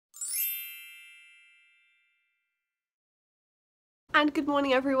And good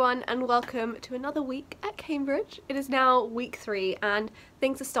morning everyone, and welcome to another week at Cambridge. It is now week 3 and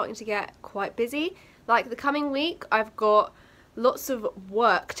things are starting to get quite busy. Like the coming week I've got lots of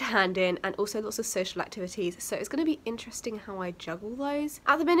work to hand in and also lots of social activities, so it's going to be interesting how I juggle those.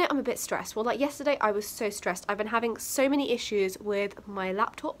 At the minute I'm a bit stressed. Well, like yesterday I was so stressed. I've been having so many issues with my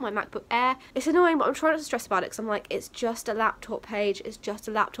laptop, my MacBook Air. It's annoying, but I'm trying not to stress about it because I'm like, it's just a laptop, Paige, it's just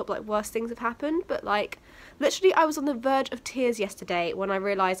a laptop, like worse things have happened. But like literally I was on the verge of tears yesterday when I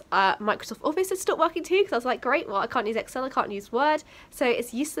realised Microsoft Office had stopped working too, because I was like, great, well I can't use Excel, I can't use Word, so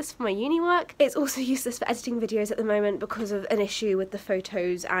it's useless for my uni work. It's also useless for editing videos at the moment because of an issue with the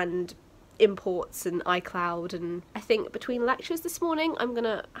photos and imports and iCloud, and I think between lectures this morning I'm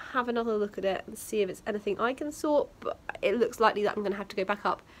gonna have another look at it and see if it's anything I can sort, but it looks likely that I'm gonna have to go back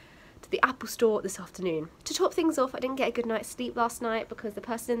up to the Apple store this afternoon. To top things off, I didn't get a good night's sleep last night because the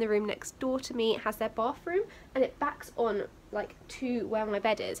person in the room next door to me has their bathroom and it backs on like to where my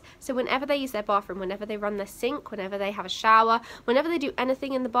bed is. So whenever they use their bathroom, whenever they run their sink, whenever they have a shower, whenever they do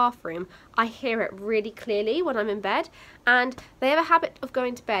anything in the bathroom, I hear it really clearly when I'm in bed. And they have a habit of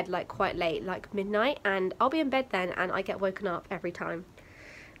going to bed like quite late, like midnight, and I'll be in bed then and I get woken up every time.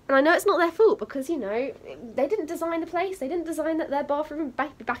 And I know it's not their fault because, you know, they didn't design the place, they didn't design that their bathroom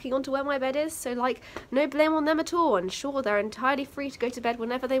backing onto where my bed is, so like no blame on them at all, and sure, they're entirely free to go to bed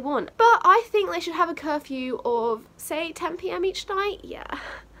whenever they want. But I think they should have a curfew of, say, 10 PM each night. Yeah.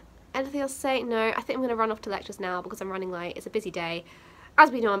 Anything else to say? No, I think I'm going to run off to lectures now because I'm running late. It's a busy day. As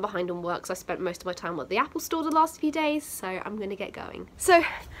we know, I'm behind on work, so I spent most of my time at the Apple store the last few days, so I'm going to get going. So,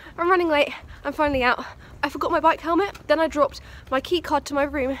 I'm running late, I'm finally out. I forgot my bike helmet, then I dropped my key card to my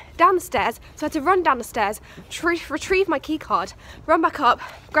room down the stairs, so I had to run down the stairs, retrieve my key card, run back up,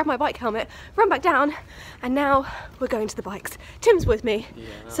 grab my bike helmet, run back down, and now we're going to the bikes. Tim's with me,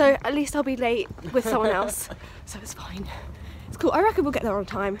 so at least I'll be late with someone else, so it's fine. It's cool, I reckon we'll get there on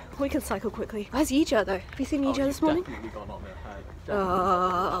time. We can cycle quickly. Where's Yijo though? Have you seen Yijo this morning?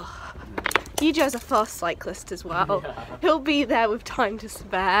 Oh, Yijo's a fast cyclist as well. Yeah. He'll be there with time to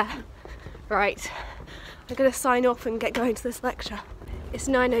spare. Right, I'm gonna sign off and get going to this lecture. It's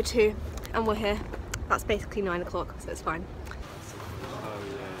 9:02 and we're here. That's basically 9 o'clock, so it's fine.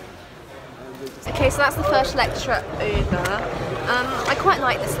 Okay, so that's the first lecture over. I quite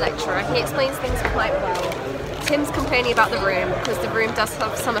like this lecturer. He explains things quite well. Tim's complaining about the room because the room does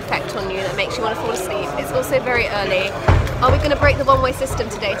have some effect on you that makes you want to fall asleep. It's also very early. Are we going to break the one-way system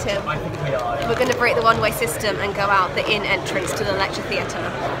today, Tim? I think we are. We're going to break the one-way system and go out the in entrance to the lecture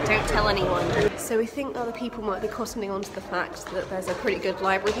theatre. Don't tell anyone. So we think other people might be cottoning on to the fact that there's a pretty good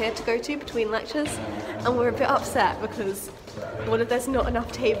library here to go to between lectures, and we're a bit upset because there's not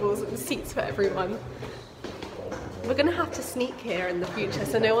enough tables and seats for everyone. We're going to have to sneak here in the future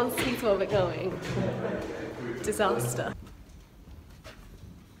so no one sees where we're going. Disaster.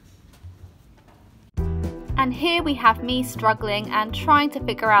 And here we have me struggling and trying to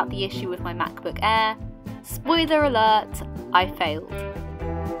figure out the issue with my MacBook Air. Spoiler alert, I failed.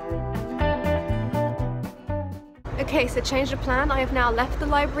 Okay, so change of plan. I have now left the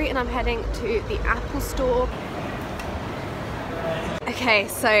library and I'm heading to the Apple store. Okay,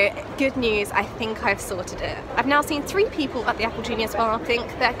 so good news, I think I've sorted it. I've now seen 3 people at the Apple Genius Bar. I think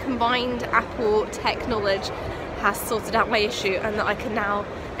their combined Apple tech knowledge has sorted out my issue and that I can now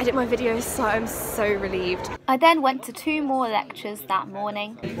edit my videos, so I'm so relieved. I then went to 2 more lectures that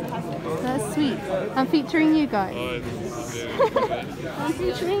morning. That's sweet. I'm featuring you guys. I'm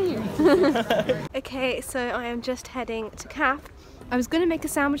featuring you. Okay, so I am just heading to CAF. I was going to make a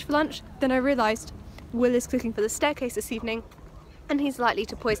sandwich for lunch, then I realised Will is cooking for the staircase this evening and he's likely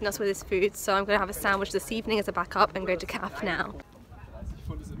to poison us with his food, so I'm going to have a sandwich this evening as a backup and go to CAF now.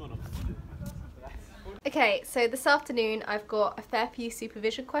 Okay, so this afternoon I've got a fair few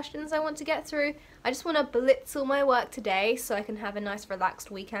supervision questions I want to get through. I just want to blitz all my work today so I can have a nice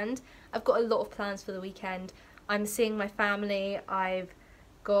relaxed weekend. I've got a lot of plans for the weekend. I'm seeing my family, I've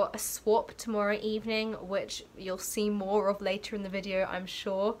got a swap tomorrow evening, which you'll see more of later in the video, I'm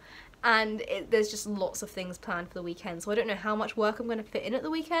sure. And there's just lots of things planned for the weekend, so I don't know how much work I'm going to fit in at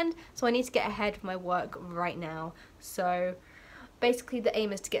the weekend, so I need to get ahead of my work right now. So basically the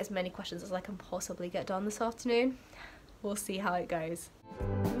aim is to get as many questions as I can possibly get done this afternoon. We'll see how it goes.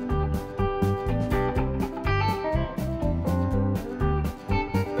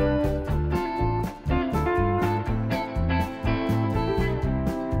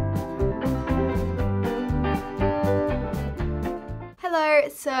 Hello,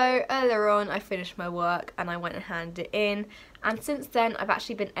 so earlier on I finished my work and I went and handed it in, and since then I've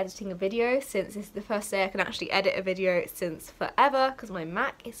actually been editing a video, since this is the first day I can actually edit a video since forever because my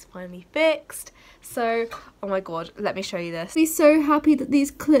Mac is finally fixed. So, oh my god, let me show you this. I'm so happy that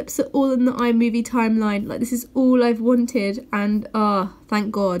these clips are all in the iMovie timeline. Like, this is all I've wanted, and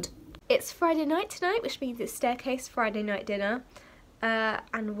thank god. It's Friday night tonight, which means it's staircase Friday night dinner.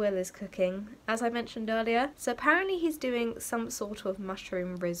 And Will is cooking, as I mentioned earlier. So apparently he's doing some sort of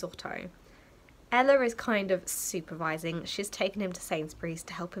mushroom risotto. Ella is kind of supervising. She's taken him to Sainsbury's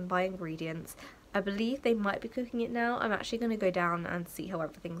to help him buy ingredients. I believe they might be cooking it now. I'm actually going to go down and see how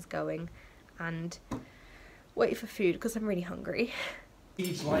everything's going and wait for food because I'm really hungry.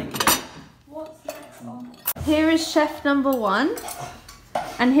 He's like it. What's next on? Here is chef number 1.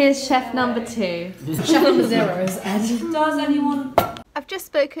 And here's chef number 2. Chef number 0 is Ed. Does anyone... I've just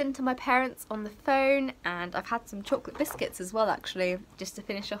spoken to my parents on the phone, and I've had some chocolate biscuits as well, actually, just to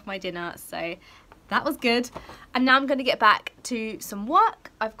finish off my dinner, so that was good. And now I'm going to get back to some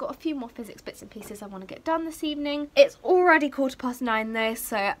work. I've got a few more physics bits and pieces I want to get done this evening. It's already 9:15 though,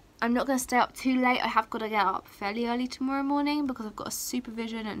 so I'm not going to stay up too late. I have got to get up fairly early tomorrow morning because I've got a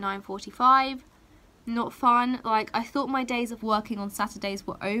supervision at 9:45. Not fun. Like, I thought my days of working on Saturdays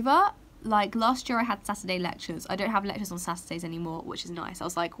were over. Like, last year I had Saturday lectures. I don't have lectures on Saturdays anymore, which is nice. I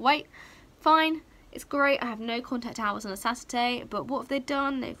was like, wait, fine, it's great. I have no contact hours on a Saturday, but what have they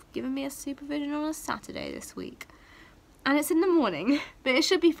done? They've given me a supervision on a Saturday this week. And it's in the morning, but it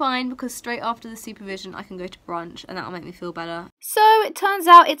should be fine because straight after the supervision I can go to brunch and that'll make me feel better. So it turns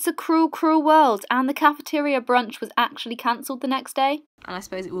out it's a cruel, cruel world, and the cafeteria brunch was actually cancelled the next day. And I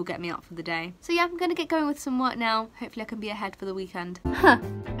suppose it will get me up for the day. So yeah, I'm going to get going with some work now. Hopefully I can be ahead for the weekend.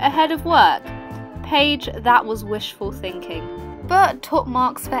 Ahead of work? Paige, that was wishful thinking. But top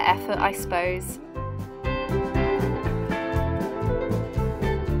marks for effort, I suppose.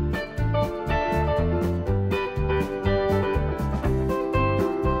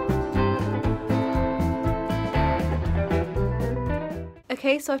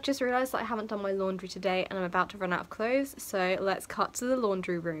 Okay, so I've just realised that I haven't done my laundry today and I'm about to run out of clothes, so let's cut to the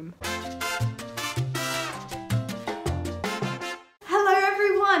laundry room. Hello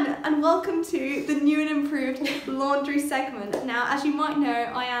everyone and welcome to the new and improved laundry segment. Now, as you might know,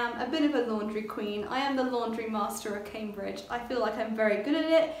 I am a bit of a laundry queen. I am the laundry master of Cambridge. I feel like I'm very good at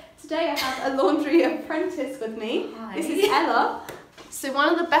it. Today I have a laundry apprentice with me. Hi. This is Ella. So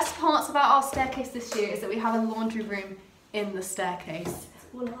one of the best parts about our staircase this year is that we have a laundry room in the staircase.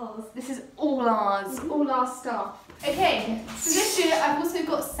 All ours. This is all ours, all our stuff. Okay, so this year I've also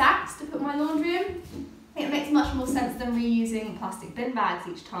got sacks to put my laundry in. It makes much more sense than reusing plastic bin bags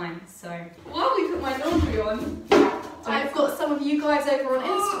each time. So while we put my laundry on, I've got some of you guys over on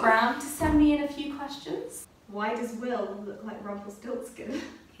Instagram to send me in a few questions. Why does Will look like Rumpelstiltskin?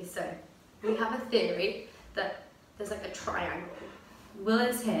 Okay, so we have a theory that there's like a triangle. Will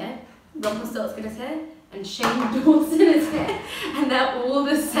is here, Rumpelstiltskin is here, and Shane Dawson is here, and they're all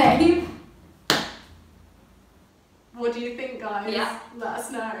the same. What do you think, guys? Yeah. Let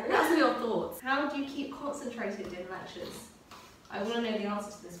us know. That's your thoughts. How do you keep concentrated in lectures? I want to know the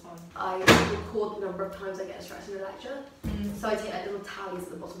answer to this one. I record the number of times I get distracted in a lecture. So I take like little tallies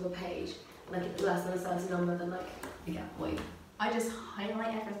at the bottom of the page, and like if it's less than a certain number, then like you get a point. I just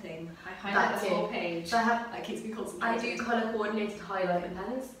highlight everything. I highlight the whole page. So that keeps me concentrated. I do colour coordinated highlight with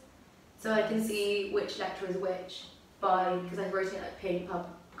pens. So I can see which lecture is which by, because I rotate like pink, purple,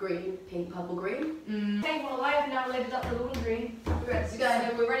 green. Okay, well I have now loaded up the laundry. We're ready to go.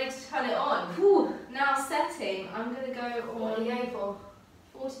 We're ready to turn it on. Ooh. Now setting, I'm going to go What are you going for?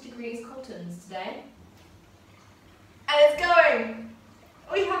 40 degrees cottons today. And it's going!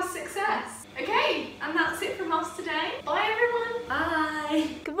 We have success! Okay, and that's it from us today. Bye everyone! Bye!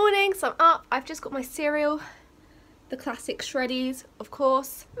 Good morning, so I'm up. I've just got my cereal. The classic shreddies, of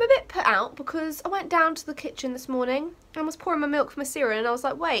course. I'm a bit put out because I went down to the kitchen this morning and was pouring my milk for my cereal and I was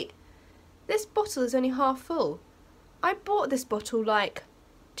like, wait, this bottle is only half full. I bought this bottle like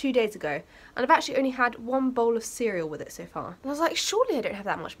 2 days ago and I've actually only had one bowl of cereal with it so far. And I was like, surely I don't have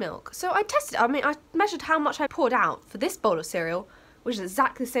that much milk. So I tested it. I mean, I measured how much I poured out for this bowl of cereal, which is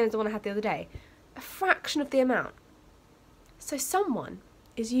exactly the same as the one I had the other day. A fraction of the amount. So someone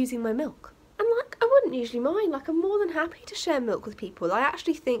is using my milk. And like, I wouldn't usually mind, like I'm more than happy to share milk with people. I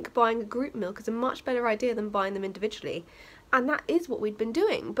actually think buying a group milk is a much better idea than buying them individually. And that is what we'd been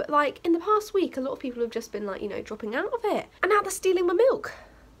doing. But like, in the past week, a lot of people have just been like, you know, dropping out of it. And now they're stealing my milk.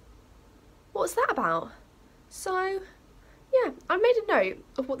 What's that about? So, yeah, I've made a note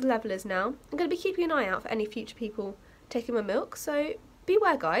of what the level is now. I'm going to be keeping an eye out for any future people taking my milk. So,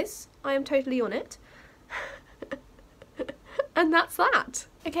 beware guys, I am totally on it. And that's that.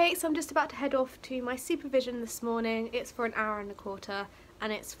 Okay, so I'm just about to head off to my supervision this morning. It's for an hour and a quarter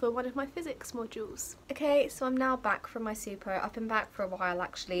and it's for one of my physics modules. Okay, so I'm now back from my super. I've been back for a while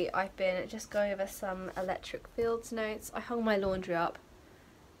actually. I've been just going over some electric fields notes. I hung my laundry up,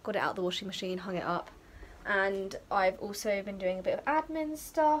 got it out of the washing machine, hung it up. And I've also been doing a bit of admin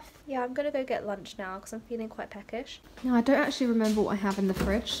stuff. Yeah, I'm gonna go get lunch now because I'm feeling quite peckish. Now I don't actually remember what I have in the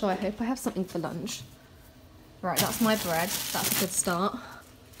fridge, so I hope I have something for lunch. Right, that's my bread. That's a good start.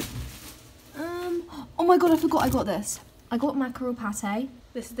 Oh my god, I forgot I got this. I got mackerel pate.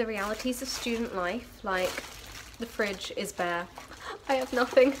 This is the realities of student life. Like, the fridge is bare. I have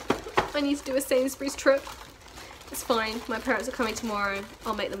nothing. I need to do a Sainsbury's trip. It's fine. My parents are coming tomorrow.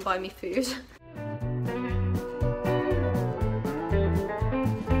 I'll make them buy me food.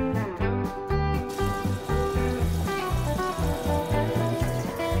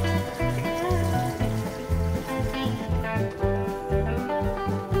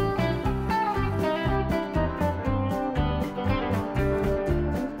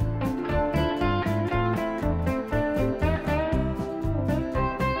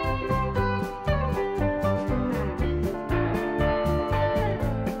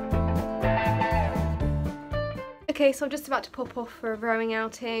 Okay, so I'm just about to pop off for a rowing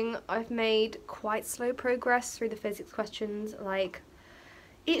outing. I've made quite slow progress through the physics questions. Like,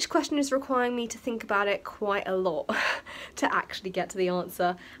 each question is requiring me to think about it quite a lot to actually get to the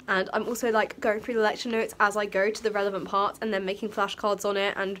answer. And I'm also like going through the lecture notes as I go to the relevant parts and then making flashcards on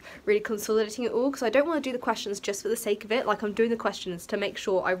it and really consolidating it all, because I don't want to do the questions just for the sake of it. Like, I'm doing the questions to make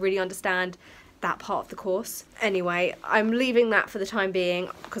sure I really understand that part of the course. Anyway, I'm leaving that for the time being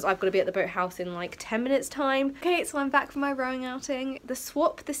because I've got to be at the boathouse in like 10 minutes time. Okay, so I'm back from my rowing outing. The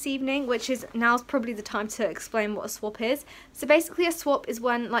swap this evening, which is now's probably the time to explain what a swap is. So basically a swap is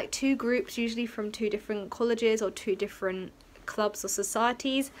when like two groups, usually from two different colleges or two different clubs or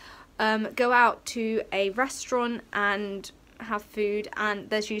societies, go out to a restaurant and have food,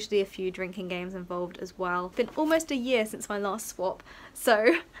 and there's usually a few drinking games involved as well. It's been almost a year since my last swap,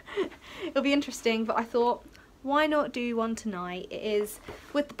 so it'll be interesting, but I thought, why not do one tonight? It is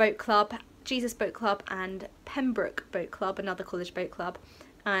with the boat club, Jesus Boat Club and Pembroke Boat Club, another college boat club,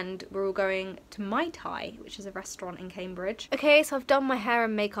 and we're all going to Mai Tai, which is a restaurant in Cambridge. Okay, so I've done my hair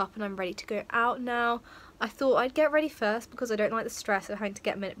and makeup and I'm ready to go out now. I thought I'd get ready first because I don't like the stress of having to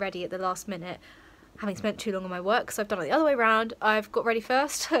get ready at the last minute, having spent too long on my work, so I've done it the other way around. I've got ready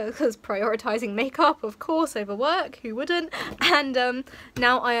first because prioritising makeup, of course, over work, who wouldn't? And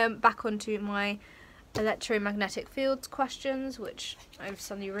now I am back onto my electromagnetic fields questions, which I've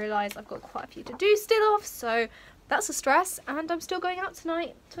suddenly realised I've got quite a few to do still off, so that's a stress, and I'm still going out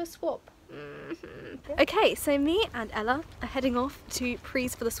tonight to a swap. Okay, so me and Ella are heading off to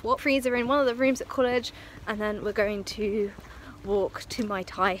Prees for the swap. Prees are in one of the rooms at college, and then we're going to walk to Mai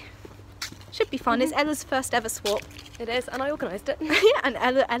Tai. Should be fun. It's Ella's first ever swap. It is, and I organised it. Yeah, and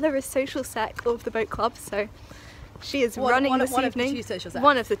Ella is social sec of the boat club, so she is running this evening. One of the two social secs.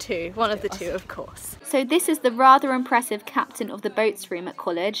 One of the two, of course. So this is the rather impressive captain of the boats room at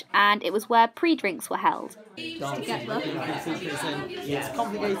college, and it was where pre-drinks were held. It's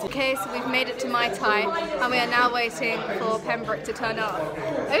complicated. Okay, so we've made it to Mai Tai, and we are now waiting for Pembroke to turn up.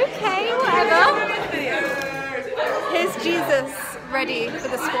 Okay, whatever. Here's Jesus, ready for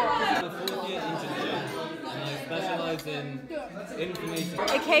the swap.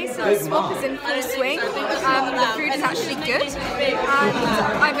 Okay, so the swap is in full swing. The food is actually good, and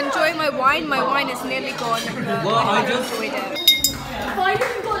I'm enjoying my wine. My wine is nearly gone. I have enjoyed it.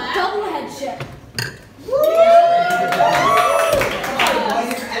 Finally got double headship.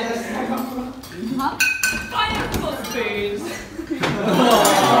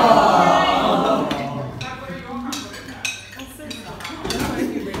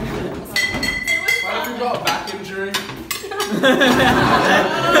 Got a back injury.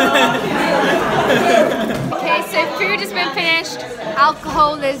 Okay, so food has been finished.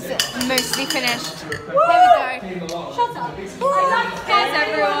 Alcohol is mostly finished. Here we go. Shut up. Here's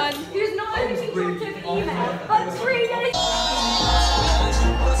everyone. Who's not only dropped an email, but 3 days.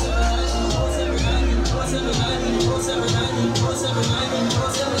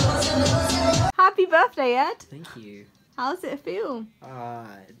 Happy birthday, Ed. Thank you. How does it feel?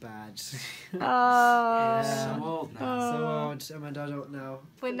 Bad. So old now. So old. I'm an adult now.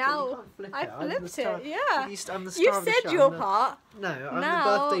 We're now. I I'm the flipped star. it. Yeah. I'm the star You of the said show. your part. No, I'm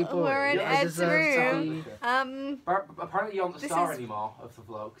Now the birthday boy. we're in I Ed's deserve to room. be- Apparently you're not the This star is- anymore of the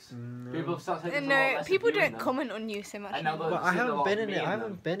vlogs. No. People have started taking a lot No, less people of you in don't them. comment on you so much. I know, anymore. but Well, I I've seen a haven't lot been of in me it. in I them.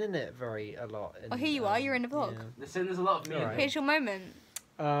 haven't been in it a lot. Oh, here you are. You're in a vlog. There's a lot of me in Alright. it. Here's your moment.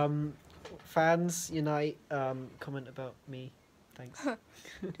 Fans unite. Comment about me. Thanks.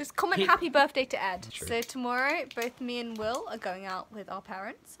 Just comment happy birthday to Ed. True. So tomorrow, both me and Will are going out with our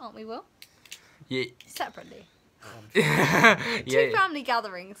parents, aren't we, Will? Yeah. Separately. Yeah. Two family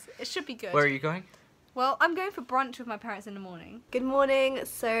gatherings. It should be good. Where are you going? Well, I'm going for brunch with my parents in the morning. Good morning.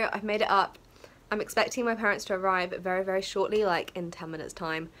 So I've made it up. I'm expecting my parents to arrive very, very shortly, like in 10 minutes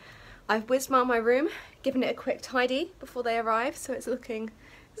time. I've whizzed around my room, given it a quick tidy before they arrive, so it's looking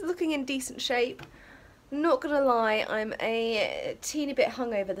in decent shape. Not gonna lie, I'm a teeny bit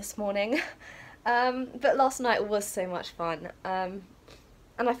hungover this morning, but last night was so much fun. And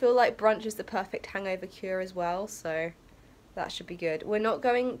I feel like brunch is the perfect hangover cure as well, so that should be good. We're not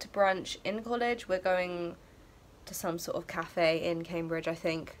going to brunch in college, we're going to some sort of cafe in Cambridge, I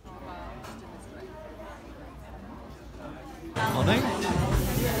think. Morning.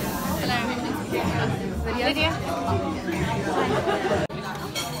 Lydia?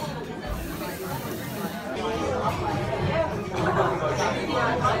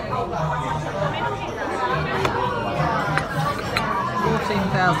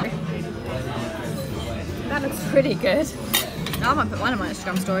 That looks pretty good. I might put mine on my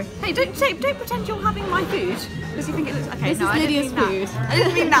Instagram story. Hey, don't pretend you're having my food because you think it looks okay. This is Lydia's food. I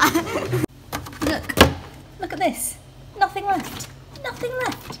didn't mean that. Look at this. Nothing left. Nothing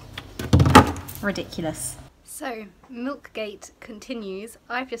left. Ridiculous. So, Milkgate continues.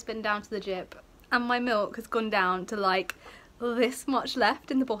 I've just been down to the Jip and my milk has gone down to like this much left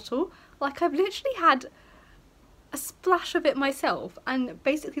in the bottle. Like I've literally had a splash of it myself and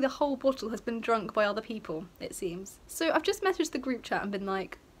basically the whole bottle has been drunk by other people, it seems. So I've just messaged the group chat and been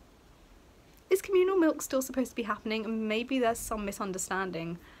like, is communal milk still supposed to be happening? And maybe there's some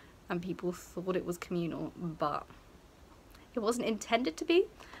misunderstanding and people thought it was communal, but it wasn't intended to be.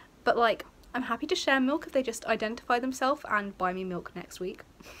 But like, I'm happy to share milk if they just identify themselves and buy me milk next week.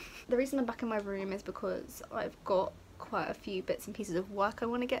 The reason I'm back in my room is because I've got quite a few bits and pieces of work I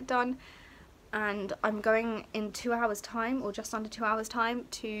want to get done, and I'm going in 2 hours time, or just under 2 hours time,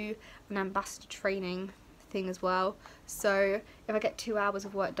 to an ambassador training thing as well. So if I get 2 hours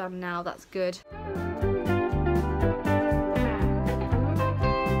of work done now, that's good.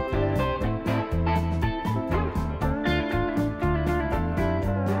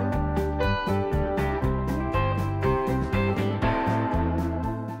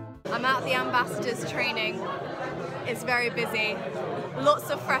 I'm at the ambassadors training. It's very busy. Lots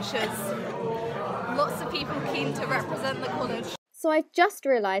of freshers. Lots of people keen to represent the college. So I've just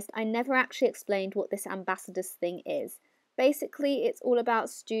realised I never actually explained what this ambassadors thing is. Basically, it's all about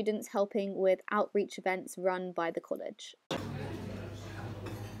students helping with outreach events run by the college.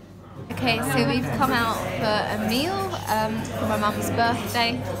 Okay, so we've come out for a meal for my mum's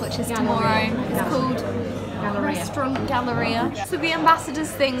birthday, which is tomorrow. It's called Restaurant Galleria. So the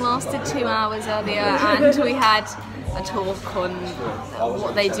ambassadors thing lasted 2 hours earlier and we had a talk on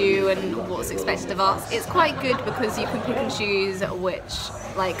what they do and what's expected of us. It's quite good because you can pick and choose which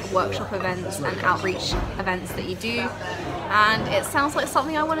like workshop events and outreach events that you do, and it sounds like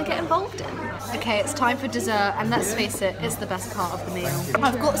something I want to get involved in. Okay, it's time for dessert, and let's face it, it's the best part of the meal.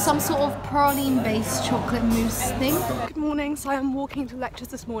 I've got some sort of praline based chocolate mousse thing. Good morning. So I'm walking to lectures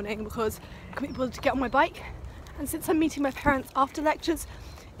this morning because I couldn't be able to get on my bike, and since I'm meeting my parents after lectures,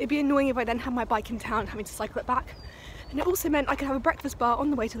 it'd be annoying if I then had my bike in town having to cycle it back. And it also meant I could have a breakfast bar on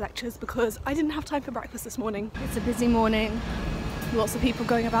the way to lectures because I didn't have time for breakfast this morning. It's a busy morning, lots of people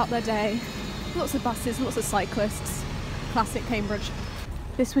going about their day, lots of buses, lots of cyclists. Classic Cambridge.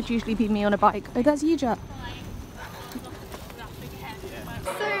 This would usually be me on a bike. Oh, there's Yuja.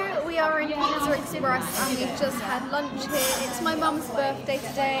 So we are in Pizza Express and we've just had lunch here. It's my mum's birthday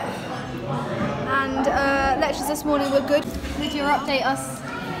today. And lectures this morning were good. Could you update us?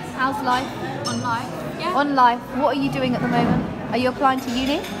 How's life? On live? Yeah. On life. What are you doing at the moment? Are you applying to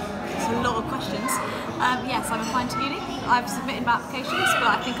uni? It's a lot of questions. Yes, I'm applying to uni. I've submitted my applications, but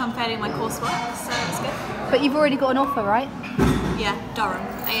I think I'm failing my coursework, so it's good. But you've already got an offer, right? Yeah, Durham,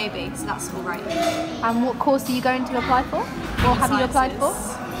 AAB, so that's all right. And what course are you going to apply for? Or have you applied for?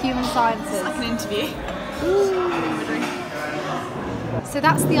 Human Sciences. It's like an interview. So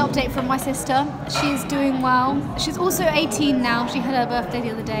that's the update from my sister. She's doing well. She's also 18 now. She had her birthday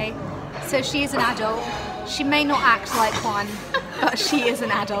the other day. So she is an adult. She may not act like one, but she is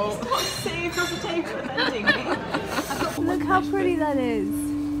an adult. Sitting across the table defending me. Look how pretty that is.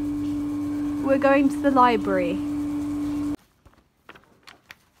 We're going to the library.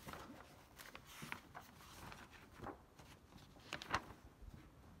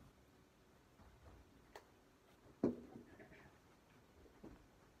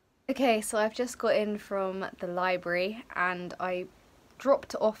 Okay, so I've just got in from the library and I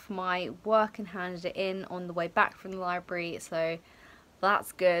dropped off my work and handed it in on the way back from the library, so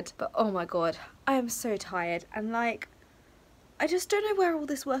that's good. But oh my god, I am so tired, and like, I just don't know where all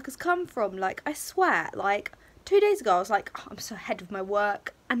this work has come from. Like, I swear, like 2 days ago I was like, oh, I'm so ahead with my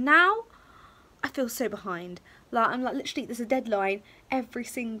work, and now I feel so behind. Like, I'm like, literally, there's a deadline every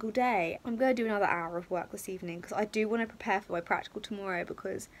single day. I'm going to do another hour of work this evening because I do want to prepare for my practical tomorrow,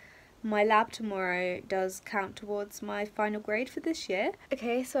 because my lab tomorrow does count towards my final grade for this year.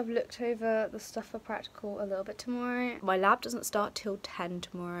 Okay, so I've looked over the stuff for practical a little bit tomorrow. My lab doesn't start till 10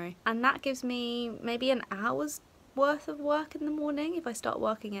 tomorrow, and that gives me maybe an hour's worth of work in the morning if I start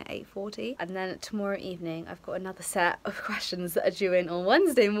working at 8:40. And then tomorrow evening I've got another set of questions that are due in on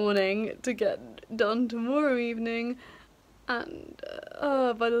Wednesday morning to get done tomorrow evening. And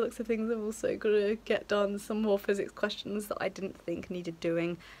by the looks of things, I've also got to get done some more physics questions that I didn't think needed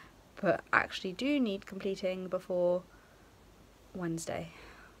doing, but actually do need completing before Wednesday.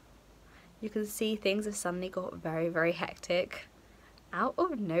 You can see things have suddenly got very, very hectic out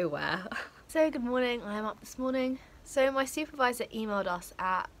of nowhere. So good morning, I am up this morning. So my supervisor emailed us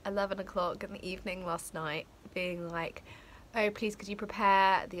at 11 o'clock in the evening last night being like, oh please could you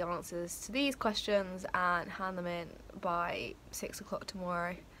prepare the answers to these questions and hand them in by 6 o'clock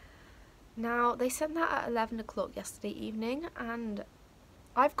tomorrow. Now they sent that at 11 o'clock yesterday evening, and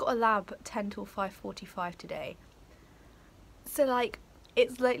I've got a lab 10 till 5:45 today. So like,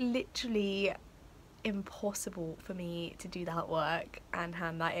 it's like literally impossible for me to do that work and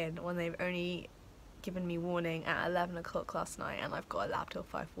hand that in when they've only given me warning at 11 o'clock last night, and I've got a lab till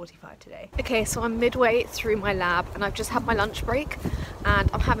 5:45 today. Okay, so I'm midway through my lab and I've just had my lunch break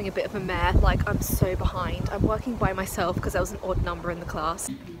and I'm having a bit of a mare. Like, I'm so behind. I'm working by myself because there was an odd number in the class.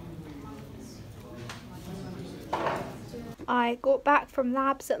 I got back from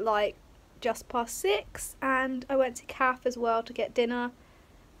labs at like just past 6, and I went to CAF as well to get dinner.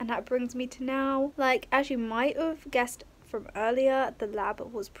 And that brings me to now. Like, as you might have guessed from earlier, the lab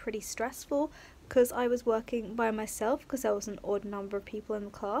was pretty stressful because I was working by myself because there was an odd number of people in the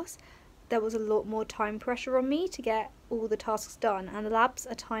class. There was a lot more time pressure on me to get all the tasks done, and the labs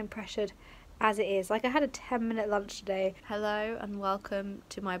are time pressured as it is. Like, I had a 10-minute lunch today. Hello and welcome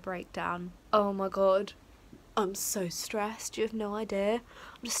to my breakdown. Oh my god, I'm so stressed, you have no idea.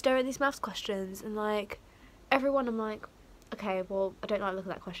 I'm just staring at these maths questions and like, everyone I'm like, okay, well, I don't like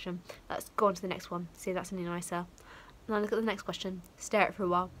looking at that question. Let's go on to the next one, see if that's any nicer. And I look at the next question, stare at it for a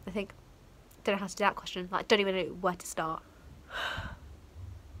while. I think, don't know how to do that question. Like, don't even know where to start.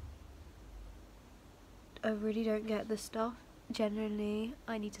 I really don't get this stuff. Genuinely,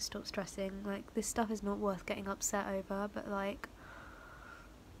 I need to stop stressing. Like, this stuff is not worth getting upset over, but like,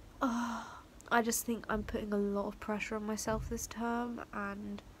 I just think I'm putting a lot of pressure on myself this term,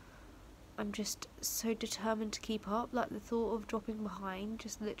 and I'm just so determined to keep up. Like, the thought of dropping behind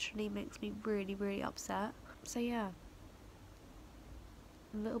just literally makes me really, really upset. So yeah,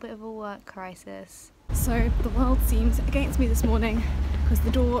 a little bit of a work crisis. So the world seemed against me this morning because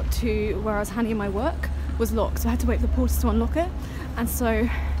the door to where I was handing in my work was locked, so I had to wait for the porter to unlock it, and so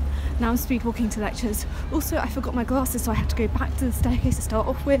now I'm speed walking to lectures. Also, I forgot my glasses, so I have to go back to the staircase to start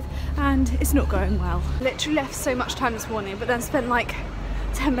off with, and it's not going well. Literally left so much time this morning, but then spent like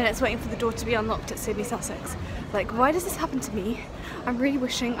 10 minutes waiting for the door to be unlocked at Sydney Sussex. Like, why does this happen to me? I'm really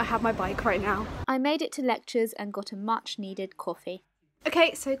wishing I had my bike right now. I made it to lectures and got a much needed coffee.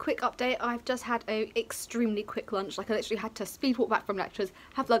 Okay, so quick update. I've just had a extremely quick lunch. Like, I literally had to speed walk back from lectures,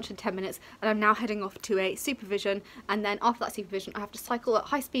 have lunch in 10 minutes, and I'm now heading off to a supervision. And then after that supervision, I have to cycle at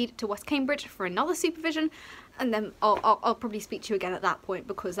high speed to West Cambridge for another supervision. And then I'll probably speak to you again at that point,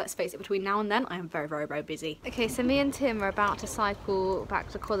 because let's face it, between now and then, I am very, very, very busy. Okay, so me and Tim are about to cycle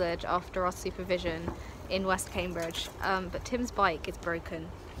back to college after our supervision in West Cambridge. But Tim's bike is broken.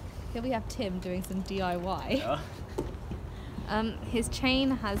 Here we have Tim doing some DIY. Yeah. His chain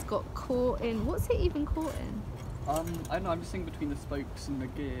has got caught in, what's it even caught in? I don't know, I'm just thinking between the spokes and the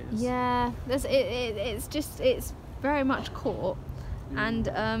gears. Yeah, it's very much caught, and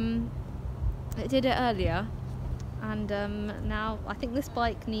it did it earlier, and now I think this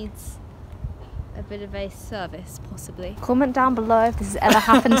bike needs a bit of a service, possibly. Comment down below if this has ever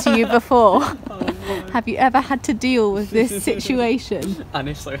happened to you before. Oh, no. Have you ever had to deal with this situation? And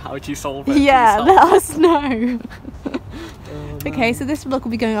if so, how would you solve it? Yeah, let us know. Okay, so this vlog will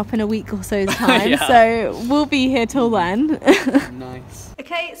be going up in a week or so's time, Yeah. So we'll be here till then. Nice.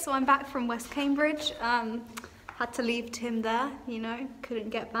 Okay, so I'm back from West Cambridge. Had to leave Tim there, you know, couldn't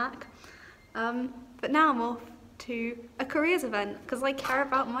get back. But now I'm off to a careers event because I care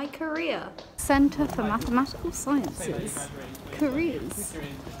about my career. Centre for Mathematical Sciences. Careers.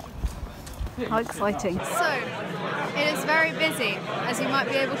 How exciting. So, it is very busy, as you might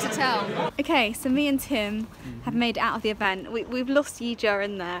be able to tell. Okay, so me and Tim have made it out of the event. We've lost Yija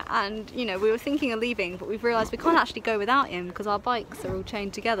in there, and you know, we were thinking of leaving, but we've realised we can't actually go without him because our bikes are all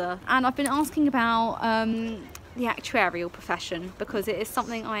chained together. And I've been asking about the actuarial profession because it is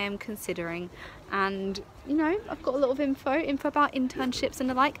something I am considering, and you know, I've got a lot of info about internships and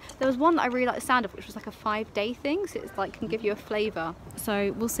the like. There was one that I really liked the sound of, which was like a 5-day thing, so it's like can give you a flavour.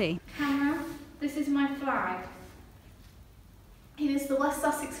 So we'll see. Camera, this is my flag. It is the West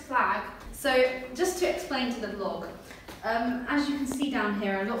Sussex flag. So just to explain to the vlog, as you can see down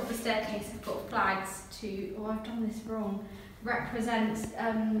here, a lot of the staircase have got flags to, oh I've done this wrong, represent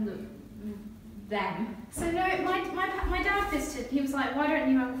them. So no, my dad visited, he was like, why don't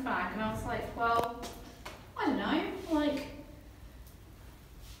you have a flag? And I was like, well, I don't know, like,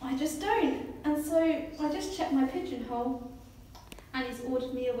 I just don't. And so I just checked my pigeonhole and he's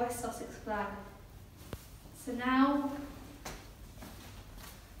ordered me a West Sussex flag. So now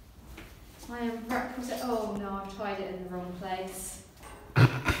I am oh no, I've tied it in the wrong place.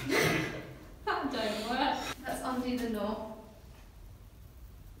 That don't work. Let's undo the knot.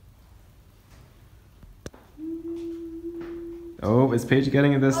 Oh, is Paige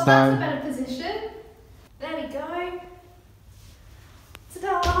getting it this Oh, time? that's a better position. There we go.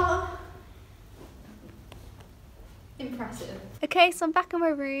 Ta-da! Impressive. Okay, so I'm back in my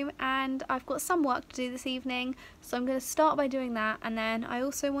room and I've got some work to do this evening, so I'm going to start by doing that, and then I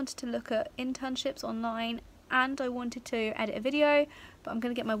also wanted to look at internships online and I wanted to edit a video, but I'm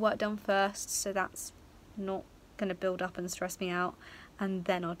going to get my work done first, so that's not going to build up and stress me out, and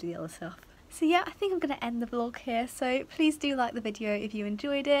then I'll do the other stuff. So yeah, I think I'm going to end the vlog here, so please do like the video if you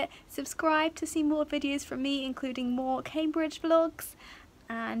enjoyed it, subscribe to see more videos from me including more Cambridge vlogs,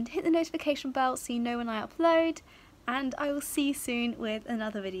 and hit the notification bell so you know when I upload, and I will see you soon with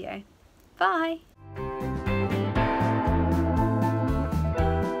another video. Bye!